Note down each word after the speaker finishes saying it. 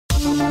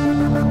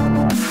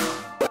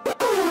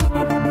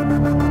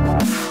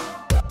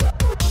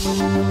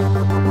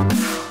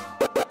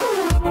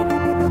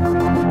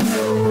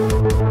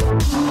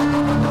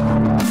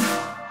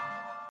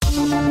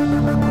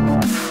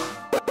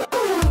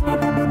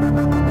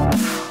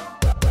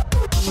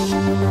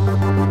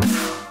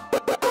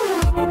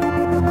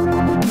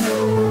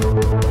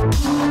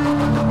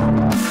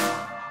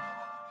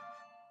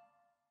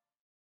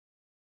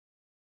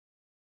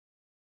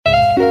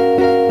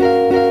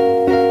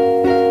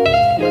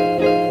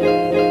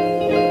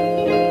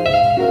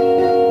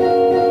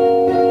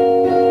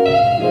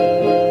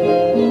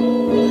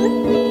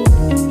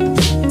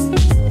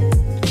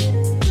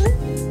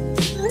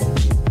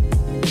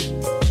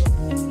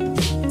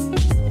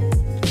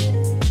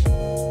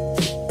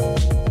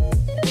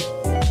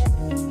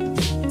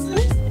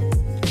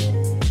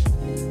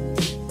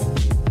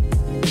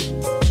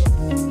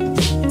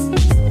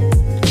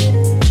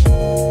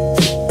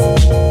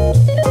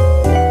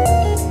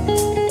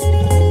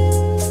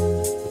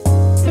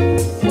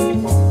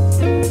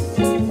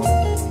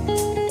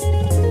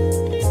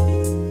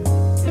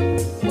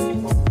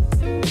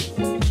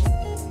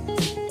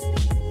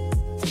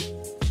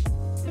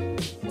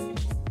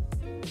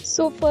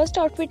So first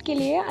outfit के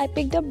लिए I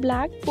pick the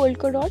black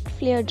polka dot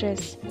flare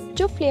dress.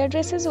 जो flare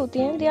dresses होती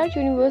हैं they are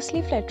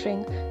universally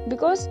flattering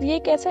because ये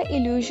एक ऐसा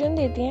इल्यूजन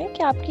देती हैं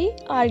कि आपकी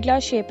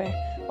आवर-ग्लास शेप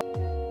है।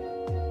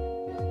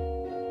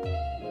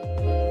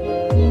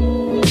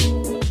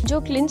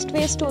 जो क्लिंच्ड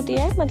वेस्ट होती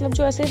है, मतलब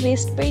जो ऐसे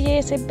वेस्ट पे ये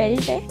ऐसे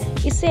बेल्ट है,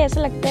 इससे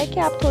ऐसा लगता है कि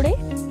आप थोड़े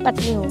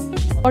पतले हो।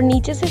 और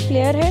नीचे से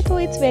फ्लेयर है तो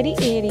इट्स वेरी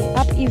एयरी।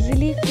 आप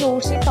इजीली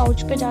फ्लोर से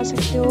काउच पे जा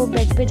सकते हो,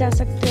 बेड पे जा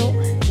सकते हो,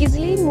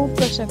 इजीली मूव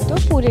कर सकते हो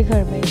पूरे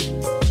घर में।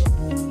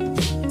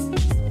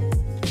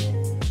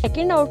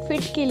 सेकेंड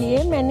आउटफिट के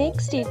लिए मैंने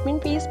एक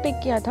स्टेटमेंट पीस पिक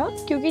किया था,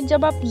 क्योंकि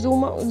जब आप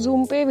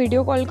जूम पे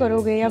वीडियो कॉल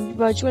करोगे या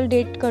वर्चुअल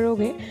डेट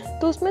करोगे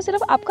तो उसमें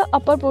सिर्फ आपका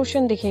अपर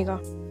पोर्शन दिखेगा।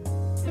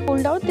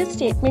 Hold out this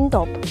statement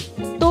top.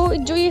 तो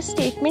जो ये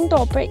स्टेटमेंट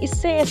टॉप है,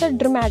 इससे ऐसा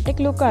ड्रामेटिक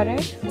लुक आ रहा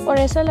है और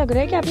ऐसा लग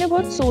रहा है कि आपने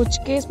बहुत सोच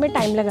के इसमें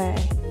टाइम लगाया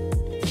है।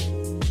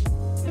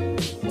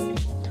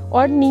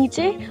 और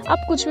नीचे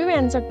आप कुछ भी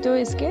पहन सकते हो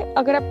इसके।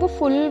 अगर आपको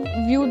फुल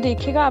व्यू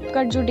देखेगा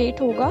आपका जो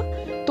डेट होगा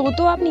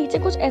तो आप नीचे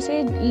कुछ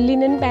ऐसे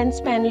लिनन पैंट्स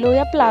पहन लो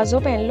या प्लाजो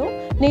पहन लो,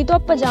 नहीं तो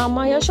आप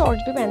पजामा या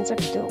शॉर्ट्स भी पहन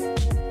सकते हो।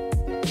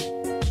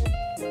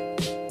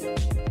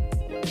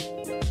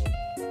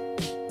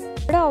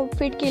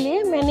 आउटफिट के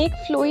लिए मैंने एक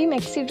फ्लोई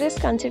मैक्सी ड्रेस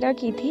कंसिडर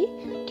की थी,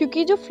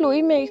 क्योंकि जो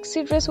फ्लोई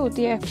मैक्सी ड्रेस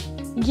होती है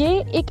ये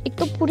एक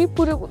तो पूरे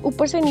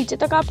ऊपर से नीचे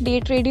तक आप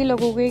डेट रेडी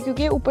लगोगे,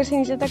 क्योंकि ऊपर से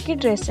नीचे तक की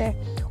ड्रेस है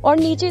और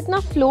नीचे इतना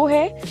फ्लो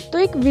है तो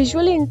एक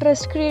विजुअल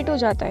इंटरेस्ट क्रिएट हो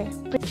जाता है।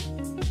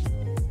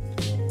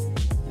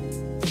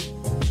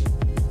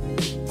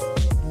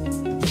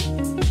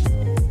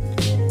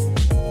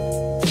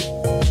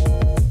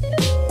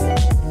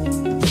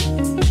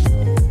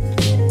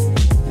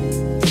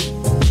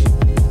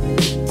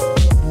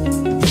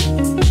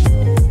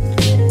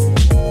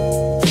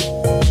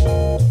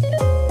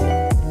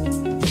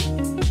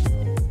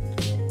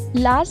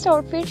 लास्ट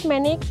आउटफिट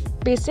मैंने एक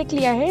बेसिक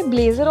लिया है,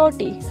 ब्लेजर और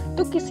टी।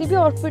 तो किसी भी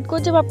आउटफिट को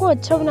जब आपको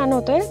अच्छा बनाना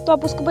होता है तो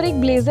आप उसके ऊपर एक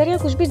ब्लेजर या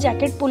कुछ भी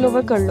जैकेट पुल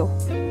ओवर कर लो।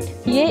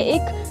 ये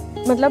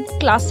एक मतलब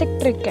क्लासिक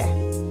ट्रिक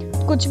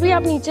है। कुछ भी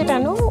आप नीचे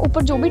पहनो,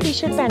 ऊपर जो भी टी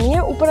शर्ट पहनी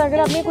है, ऊपर अगर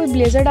आपने कोई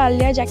ब्लेजर डाल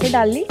लिया, जैकेट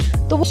डाल ली,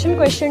 तो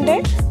क्वेश्चन है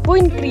वो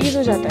इंक्रीज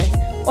हो जाता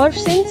है। और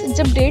सिंस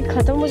जब डेट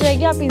खत्म हो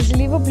जाएगी आप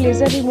इजीली वो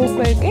ब्लेजर रिमूव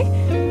करके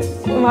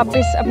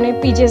वापस अपने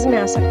पीजेस में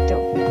आ सकते हो।